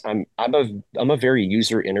jobs, I'm a very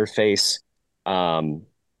user interface. Um,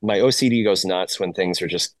 my OCD goes nuts when things are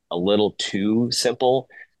just a little too simple.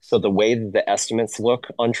 So the way that the estimates look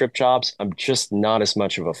on drip jobs, I'm just not as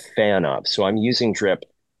much of a fan of. So I'm using drip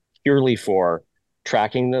purely for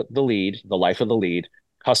tracking the lead, the life of the lead,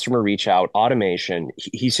 customer reach out, automation.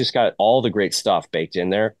 He's just got all the great stuff baked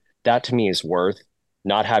in there. That to me is worth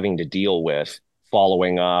not having to deal with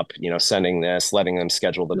following up, sending this, letting them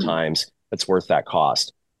schedule the times. That's worth that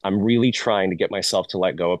cost. I'm really trying to get myself to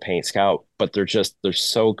let go of Paint Scout, but they're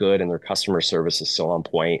so good and their customer service is so on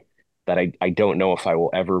point that I don't know if I will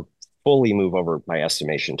ever fully move over my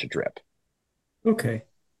estimation to drip. Okay.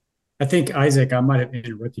 I think Isaac, I might have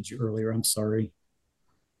interrupted you earlier. I'm sorry.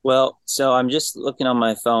 Well, so I'm just looking on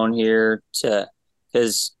my phone here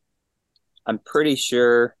because I'm pretty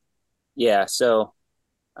sure. Yeah. So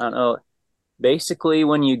I don't know. Basically,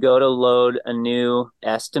 when you go to load a new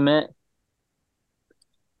estimate,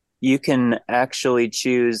 you can actually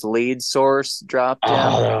choose lead source drop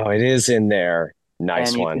down, Oh, it is in there. Nice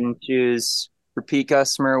and you one. can choose repeat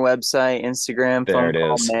customer, website, Instagram, There phone it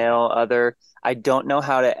call, is. mail, other. I don't know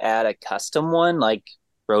how to add a custom one like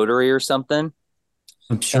Rotary or something.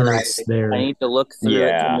 I'm And sure it's I there. need to look through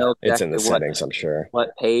it to Yeah, know it's in the exactly settings, I'm sure.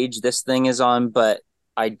 what page this thing is on, but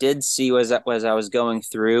I did see as I was going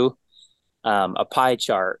through a pie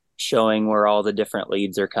chart showing where all the different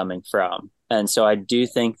leads are coming from. And so I do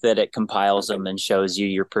think that it compiles them and shows you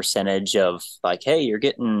your percentage of like, hey, you're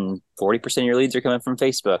getting 40% of your leads are coming from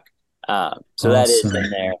Facebook. So that is Awesome. in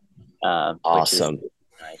there, which is Awesome.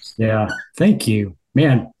 nice. Yeah. Thank you.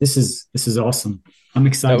 Man, this is awesome. I'm That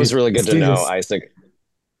was excited. really good Let's to do know, this. Isaac.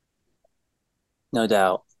 No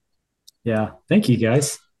doubt. Yeah. Thank you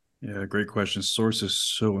guys. Yeah, great question. Source is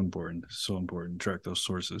so important. So important. Track those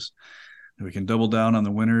sources. And we can double down on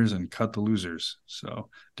the winners and cut the losers. So,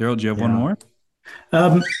 Daryl, do you have one Yeah. more?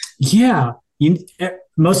 Yeah.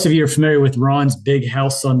 Most of you are familiar with Ron's big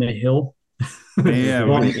house on the hill. Yeah,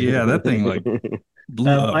 Well, yeah, that thing like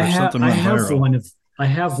blew up or something I went have viral.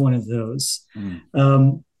 one of those,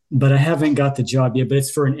 Mm. but I haven't got the job yet. But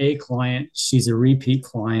it's for an A client. She's a repeat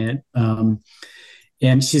client,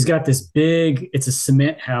 and she's got this big. It's a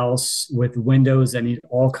cement house with windows that need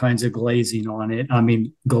all kinds of glazing on it. I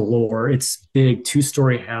mean, galore. It's big,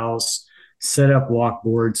 2-story house. Set up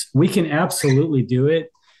walkboards. We can absolutely do it,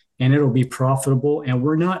 and it'll be profitable. And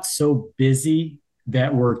we're not so busy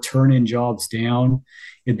that we're turning jobs down.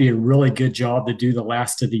 It'd be a really good job to do the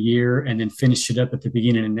last of the year and then finish it up at the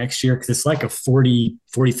beginning of next year because it's like a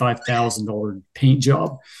 $45,000 paint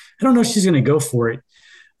job. I don't know if she's going to go for it.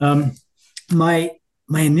 Um, my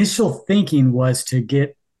my initial thinking was to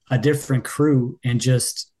get a different crew and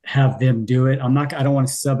just have them do it. I don't want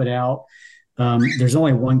to sub it out. There's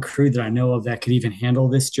only one crew that I know of that could even handle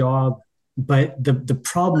this job. But the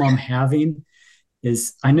problem I'm having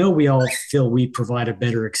is I know we all feel we provide a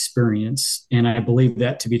better experience, and I believe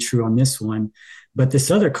that to be true on this one. But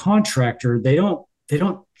this other contractor, they don't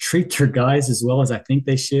treat their guys as well as I think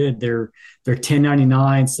they should. They're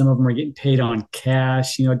 1099. Some of them are getting paid on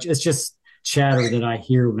cash. It's just chatter that I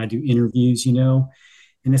hear when I do interviews.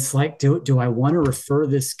 And it's like, do I want to refer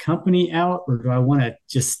this company out, or do I want to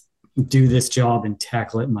just do this job and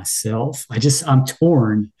tackle it myself? I'm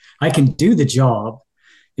torn. I can do the job.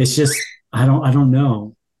 It's just I don't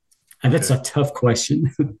know. That's Okay. a tough question.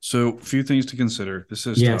 So, a few things to consider. This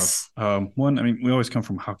is Yes. tough. One, I mean, we always come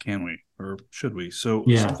from how can we or should we? So,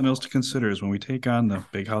 Yeah. something else to consider is when we take on the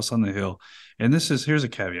big house on the hill, and here's a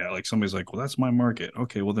caveat. Like somebody's like, well, that's my market.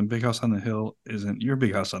 Okay, well, then big house on the hill isn't your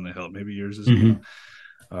big house on the hill. Maybe yours is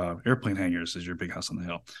airplane hangars is your big house on the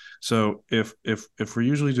hill. So, if we're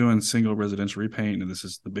usually doing single residential repaint and this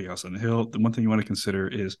is the big house on the hill, the one thing you want to consider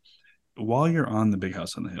is while you're on the big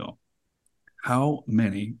house on the hill, how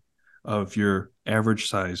many of your average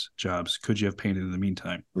size jobs could you have painted in the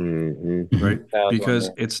meantime? Mm-hmm. Right? That was Because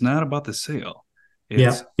wonderful. it's not about the sale. Yeah.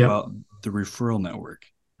 It's Yep. about the referral network.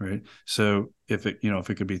 right? So if it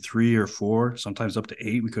could be 3 or 4, sometimes up to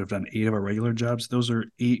 8, we could have done 8 of our regular jobs. Those are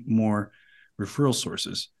 8 more referral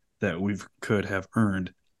sources that we could have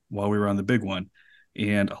earned while we were on the big one.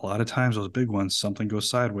 And a lot of times those big ones, something goes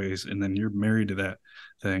sideways, and then you're married to that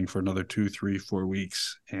thing for another 2, 3, 4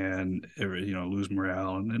 weeks, and lose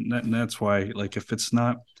morale. And that's why, like, if it's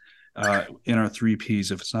not in our 3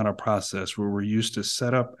 Ps, if it's not our process where we're used to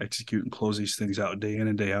set up, execute, and close these things out day in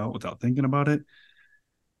and day out without thinking about it,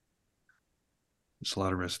 there's a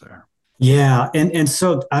lot of risk there. Yeah, and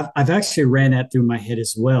so I've actually ran that through my head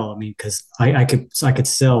as well. I mean, because I could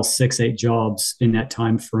sell 6-8 jobs in that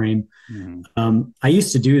time frame. I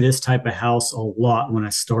used to do this type of house a lot when I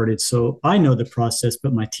started, so I know the process,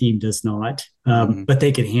 but my team does not. But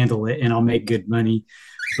they can handle it, and I'll make good money.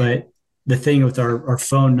 But the thing with our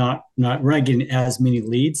phone, we're not getting as many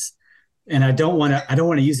leads, and I don't want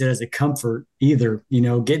to use it as a comfort either.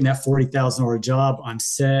 Getting that $40,000 job, I'm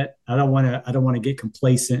set. I don't want to get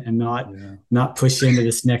complacent and not push into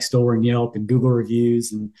this Nextdoor and Yelp and Google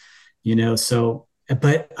reviews, and so.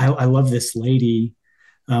 But I love this lady,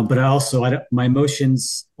 but my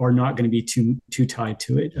emotions are not going to be too tied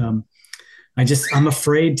to it. I'm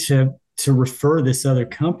afraid to refer this other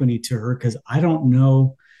company to her because I don't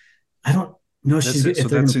know.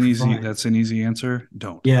 That's an easy answer.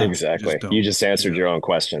 Don't. Yeah, exactly. You just answered your own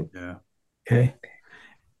question. Yeah.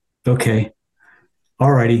 Okay.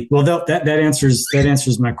 All righty. Well, that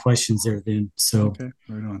answers my questions there then. So okay,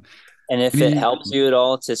 right on. And if it helps you at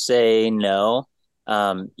all to say no,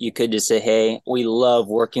 you could just say, "Hey, we love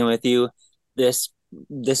working with you. This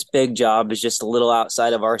big job is just a little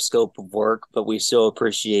outside of our scope of work, but we so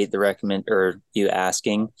appreciate you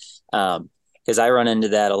asking." Because I run into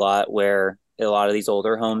that a lot, where a lot of these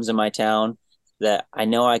older homes in my town that I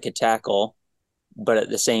know I could tackle, but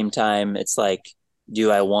at the same time, it's like,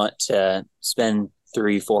 do I want to spend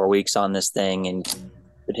 3-4 weeks on this thing and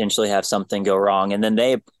potentially have something go wrong? And then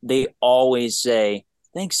they always say,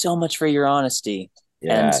 "Thanks so much for your honesty."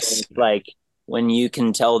 Yes. And so it's like, when you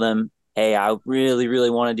can tell them, "Hey, I really,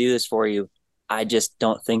 really want to do this for you. I just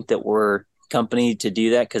don't think that we're company to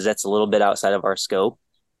do that because that's a little bit outside of our scope."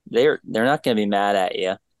 They're not going to be mad at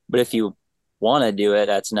you. But if you want to do it,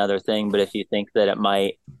 that's another thing. But if you think that it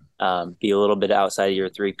might be a little bit outside of your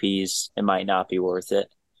 3 Ps, it might not be worth it.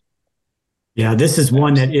 Yeah, this is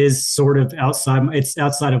one that is sort of outside. It's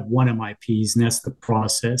outside of one of my Ps, and that's the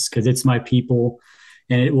process, because it's my people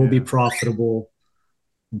and it will be profitable,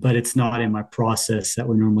 but it's not in my process that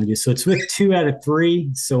we normally do. So it's with 2 out of 3.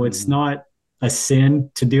 So it's not a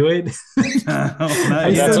sin to do it. But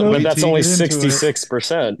that's only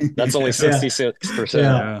 66%. That's only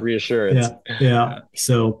 66% reassurance. Yeah.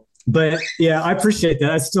 So, but yeah, I appreciate that.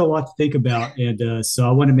 That's still a lot to think about. And so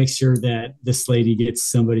I want to make sure that this lady gets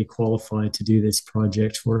somebody qualified to do this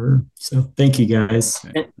project for her. So thank you guys.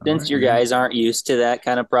 Since your guys aren't used to that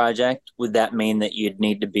kind of project, would that mean that you'd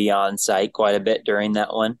need to be on site quite a bit during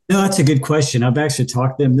that one? No, that's a good question. I've actually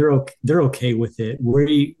talked to them. They're okay with it.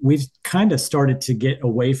 We've kind of started to get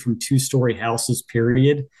away from 2-story houses,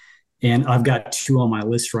 period. And I've got 2 on my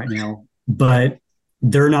list right now, but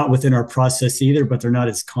they're not within our process either, but they're not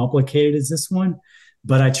as complicated as this one.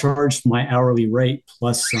 But I charged my hourly rate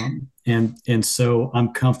plus some. And so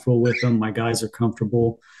I'm comfortable with them. My guys are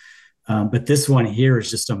comfortable. But this one here is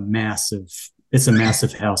just a massive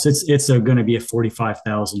house. It's going to be a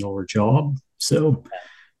 $45,000 job. So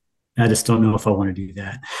I just don't know if I want to do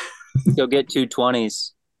that. Go get 2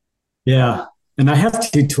 20s. Yeah. And I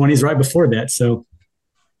have 2 20s right before that. So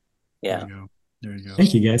yeah. There you go.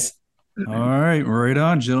 Thank you, guys. All right. Right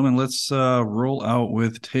on, gentlemen. Let's roll out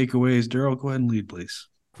with takeaways. Daryl, go ahead and lead, please.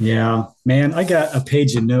 Yeah, man, I got a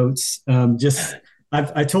page of notes.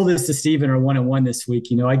 I told this to Steve in our one-on-one this week.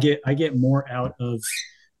 I get more out of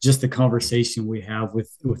just the conversation we have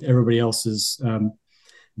with everybody else's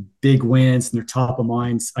big wins and their top of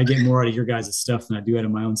minds. I get more out of your guys' stuff than I do out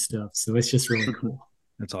of my own stuff. So it's just really cool.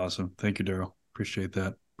 That's awesome. Thank you, Daryl. Appreciate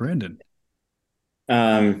that. Brandon.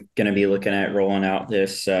 Going to be looking at rolling out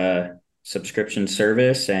this subscription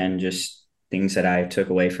service, and just things that I took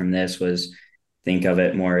away from this was think of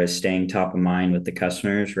it more as staying top of mind with the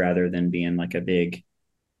customers rather than being like a big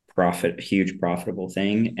huge profitable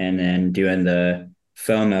thing. And then doing the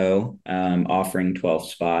FOMO, offering 12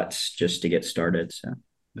 spots just to get started. So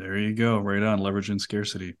there you go. Right on. Leveraging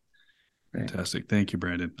scarcity. Right. Fantastic. Thank you,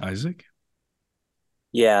 Brandon. Isaac.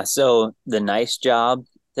 Yeah. So the nice job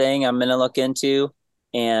thing I'm going to look into.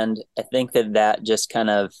 And I think that just kind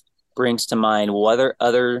of brings to mind what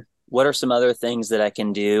are some other things that I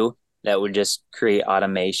can do that would just create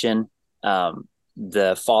automation.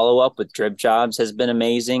 The follow-up with drip jobs has been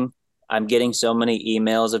amazing. I'm getting so many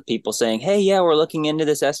emails of people saying, hey, yeah, we're looking into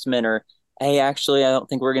this estimate, or hey, actually, I don't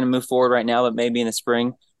think we're going to move forward right now, but maybe in the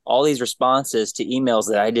spring. All these responses to emails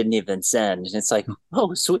that I didn't even send. And it's like,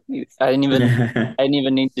 oh, sweet. I didn't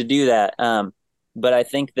even need to do that. But I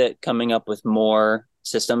think that coming up with more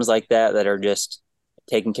systems like that are just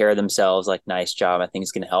taking care of themselves, like nice job, I think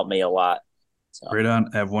is going to help me a lot. So. Right on.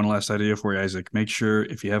 I have one last idea for you, Isaac. Make sure,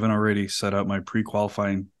 if you haven't already, set up my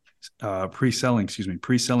pre-selling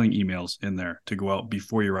emails in there to go out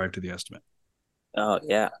before you arrive to the estimate. Oh,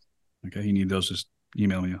 yeah. Okay. You need those, just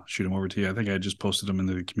email me. I'll shoot them over to you. I think I just posted them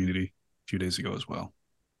into the community a few days ago as well.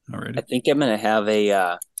 Alrighty. I think I'm going to have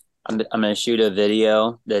I'm going to shoot a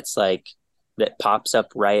video that's like, that pops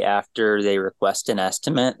up right after they request an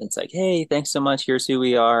estimate. It's like, hey, thanks so much. Here's who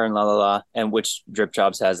we are, and la la la. And which Drip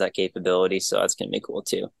Jobs has that capability, so that's gonna be cool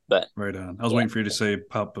too. But right on. I was waiting for you to say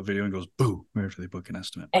pop a video and goes boo right after they book an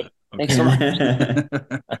estimate. Hey, thanks so much.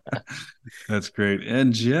 That's great.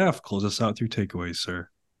 And Jeff, close us out with your takeaways, sir.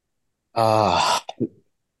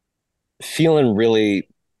 Feeling really,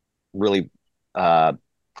 really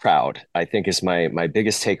proud, I think, is my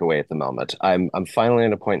biggest takeaway at the moment. I'm finally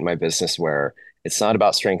at a point in my business where it's not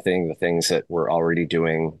about strengthening the things that we're already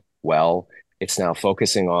doing well. It's now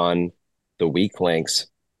focusing on the weak links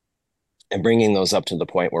and bringing those up to the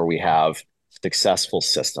point where we have successful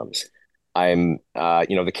systems. The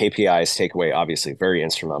KPIs takeaway, obviously very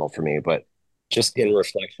instrumental for me, but just in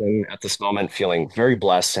reflection at this moment, feeling very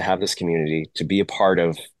blessed to have this community, to be a part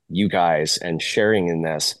of you guys and sharing in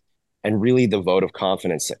this. And really the vote of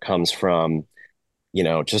confidence that comes from,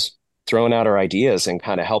 just throwing out our ideas and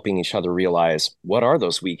kind of helping each other realize what are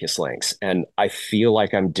those weakest links. And I feel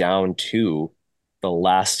like I'm down to the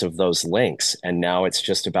last of those links. And now it's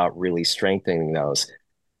just about really strengthening those.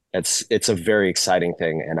 It's a very exciting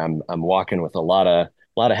thing. And I'm walking with a lot of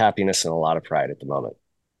happiness and a lot of pride at the moment.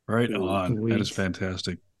 Right on. Sweet. That is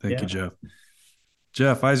fantastic. Thank you, Jeff.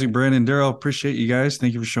 Jeff, Isaac, Brandon, Daryl, appreciate you guys.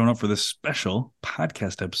 Thank you for showing up for this special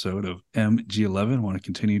podcast episode of MG11. I want to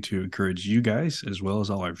continue to encourage you guys, as well as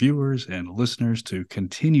all our viewers and listeners, to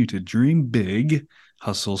continue to dream big,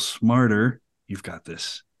 hustle smarter. You've got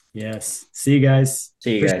this. Yes. See you guys.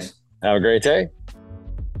 Have a great day.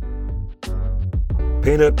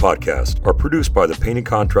 Paintnet podcasts are produced by the Painting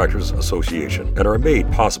Contractors Association and are made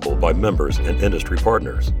possible by members and industry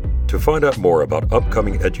partners. To find out more about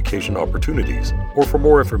upcoming education opportunities or for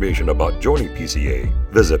more information about joining PCA,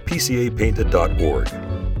 visit pcapainted.org.